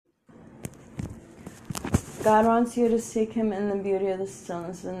God wants you to seek Him in the beauty of the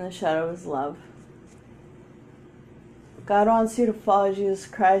stillness and the shadow of His love. God wants you to follow Jesus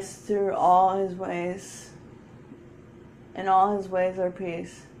Christ through all His ways. And all His ways are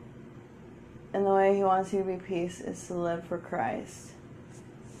peace. And the way He wants you to be peace is to live for Christ.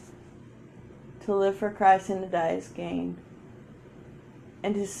 To live for Christ and to die is gain.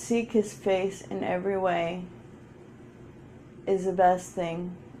 And to seek His face in every way is the best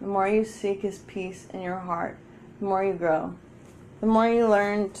thing. The more you seek His peace in your heart, the more you grow. The more you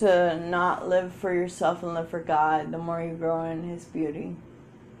learn to not live for yourself and live for God, the more you grow in His beauty.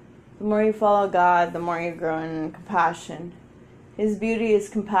 The more you follow God, the more you grow in compassion. His beauty is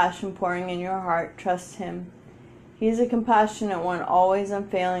compassion pouring in your heart. Trust Him. He is a compassionate one, always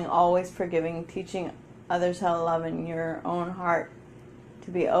unfailing, always forgiving, teaching others how to love in your own heart,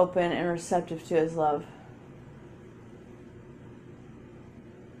 to be open and receptive to His love.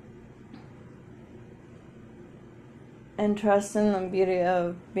 And trust in the beauty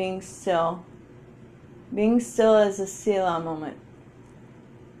of being still. Being still is a Selah moment.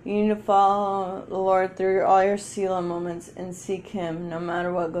 You need to follow the Lord through all your Selah moments and seek Him no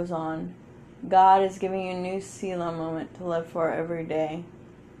matter what goes on. God is giving you a new Selah moment to live for every day.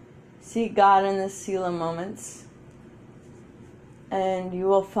 Seek God in the Selah moments, and you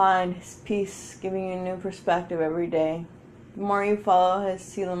will find His peace giving you a new perspective every day. The more you follow His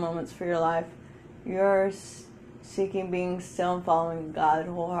Selah moments for your life, you're seeking being still and following God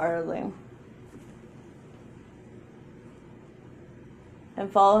wholeheartedly.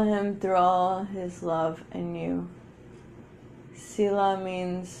 And follow Him through all His love in you. Selah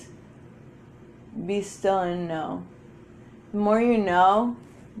means be still and know. The more you know,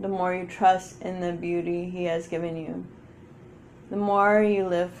 the more you trust in the beauty He has given you. The more you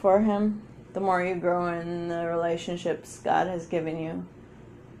live for Him, the more you grow in the relationships God has given you.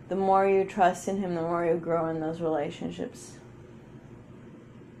 The more you trust in Him, the more you grow in those relationships.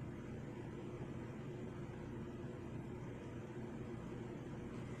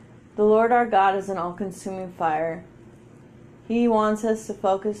 The Lord our God is an all-consuming fire. He wants us to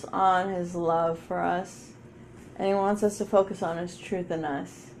focus on His love for us, and He wants us to focus on His truth in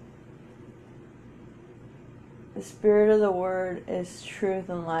us. The Spirit of the Word is truth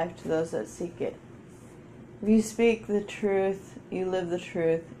and life to those that seek it. If you speak the truth, you live the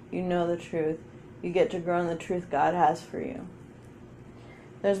truth, you know the truth, you get to grow in the truth God has for you.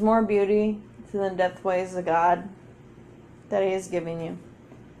 There's more beauty to the in-depth ways of God that He has given you.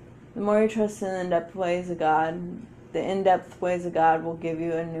 The more you trust in the in-depth ways of God, the in-depth ways of God will give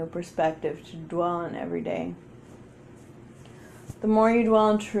you a new perspective to dwell in every day. The more you dwell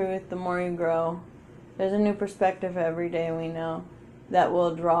in truth, the more you grow. There's a new perspective every day, we know, that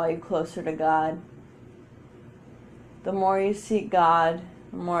will draw you closer to God. The more you seek God,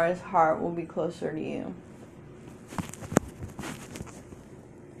 the more His heart will be closer to you.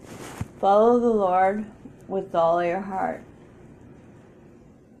 Follow the Lord with all your heart,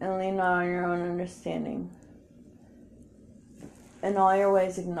 and lean not on your own understanding. In all your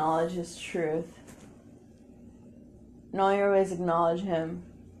ways acknowledge His truth. In all your ways acknowledge Him,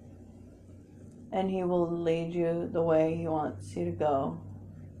 and He will lead you the way He wants you to go.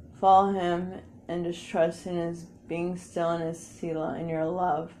 Follow Him and just trust in His being still in His Selah, in your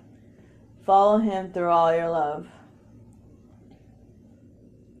love. Follow Him through all your love.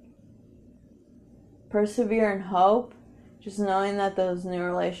 Persevere in hope, just knowing that those new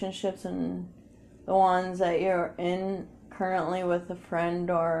relationships and the ones that you're in currently with a friend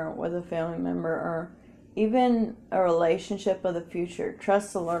or with a family member or even a relationship of the future,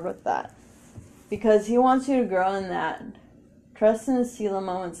 trust the Lord with that. Because He wants you to grow in that. Trust in the Selah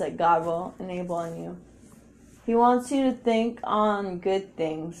moments that God will enable in you. He wants you to think on good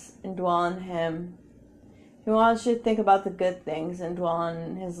things and dwell on Him. He wants you to think about the good things and dwell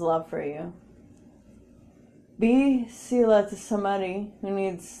on His love for you. Be Selah to somebody who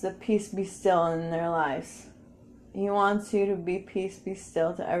needs the peace be still in their lives. He wants you to be peace be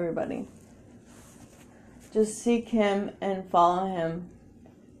still to everybody. Just seek Him and follow Him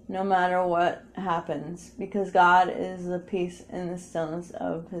no matter what happens, because God is the peace in the stillness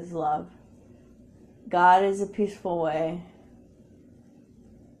of His love. God is a peaceful way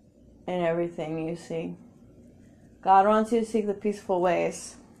in everything you see. God wants you to seek the peaceful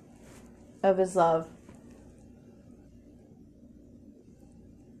ways of His love.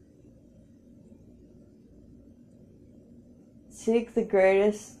 Seek the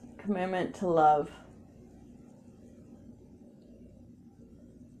greatest commandment to love.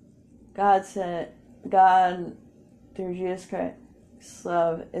 God through Jesus Christ's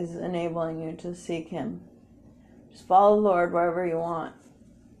love is enabling you to seek Him. Just follow the Lord wherever you want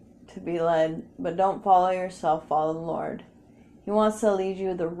to be led, but don't follow yourself, follow the Lord. He wants to lead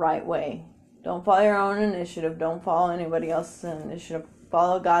you the right way. Don't follow your own initiative. Don't follow anybody else's initiative.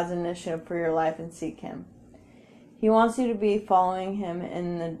 Follow God's initiative for your life and seek Him. He wants you to be following Him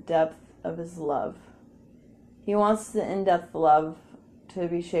in the depth of His love. He wants the in-depth love to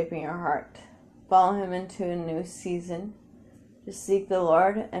be shaping your heart. Follow Him into a new season. Just seek the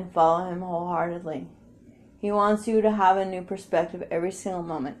Lord and follow Him wholeheartedly. He wants you to have a new perspective every single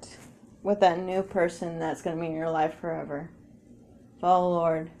moment with that new person that's going to be in your life forever. Follow the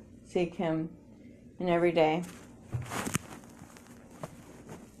Lord. Seek Him in every day.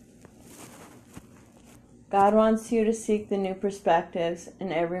 God wants you to seek the new perspectives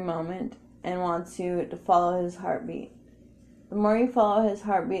in every moment and wants you to follow His heartbeat. The more you follow His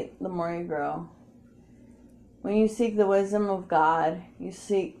heartbeat, the more you grow. When you seek the wisdom of God, you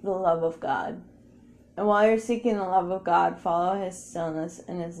seek the love of God. And while you're seeking the love of God, follow His stillness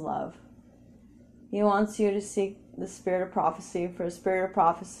and His love. He wants you to seek the spirit of prophecy, for the spirit of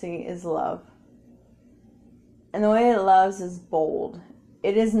prophecy is love. And the way it loves is bold.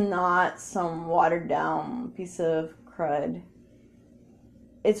 It is not some watered down piece of crud.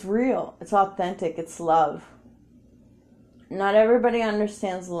 It's real. It's authentic. It's love. Not everybody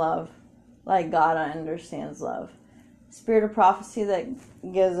understands love like God understands love. Spirit of prophecy that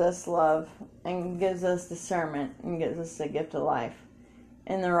gives us love and gives us discernment and gives us the gift of life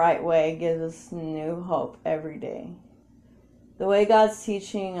in the right way, gives us new hope every day. The way God's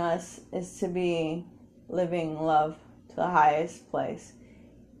teaching us is to be living love to the highest place.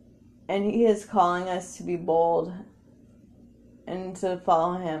 And He is calling us to be bold and to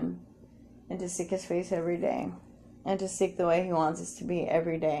follow Him and to seek His face every day and to seek the way He wants us to be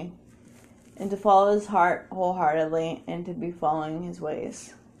every day and to follow His heart wholeheartedly and to be following His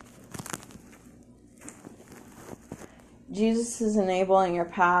ways. Jesus is enabling your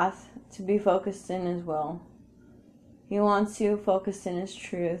path to be focused in His will. He wants you focused in His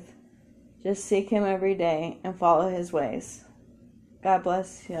truth. Just seek Him every day and follow His ways. God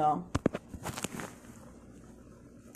bless you all.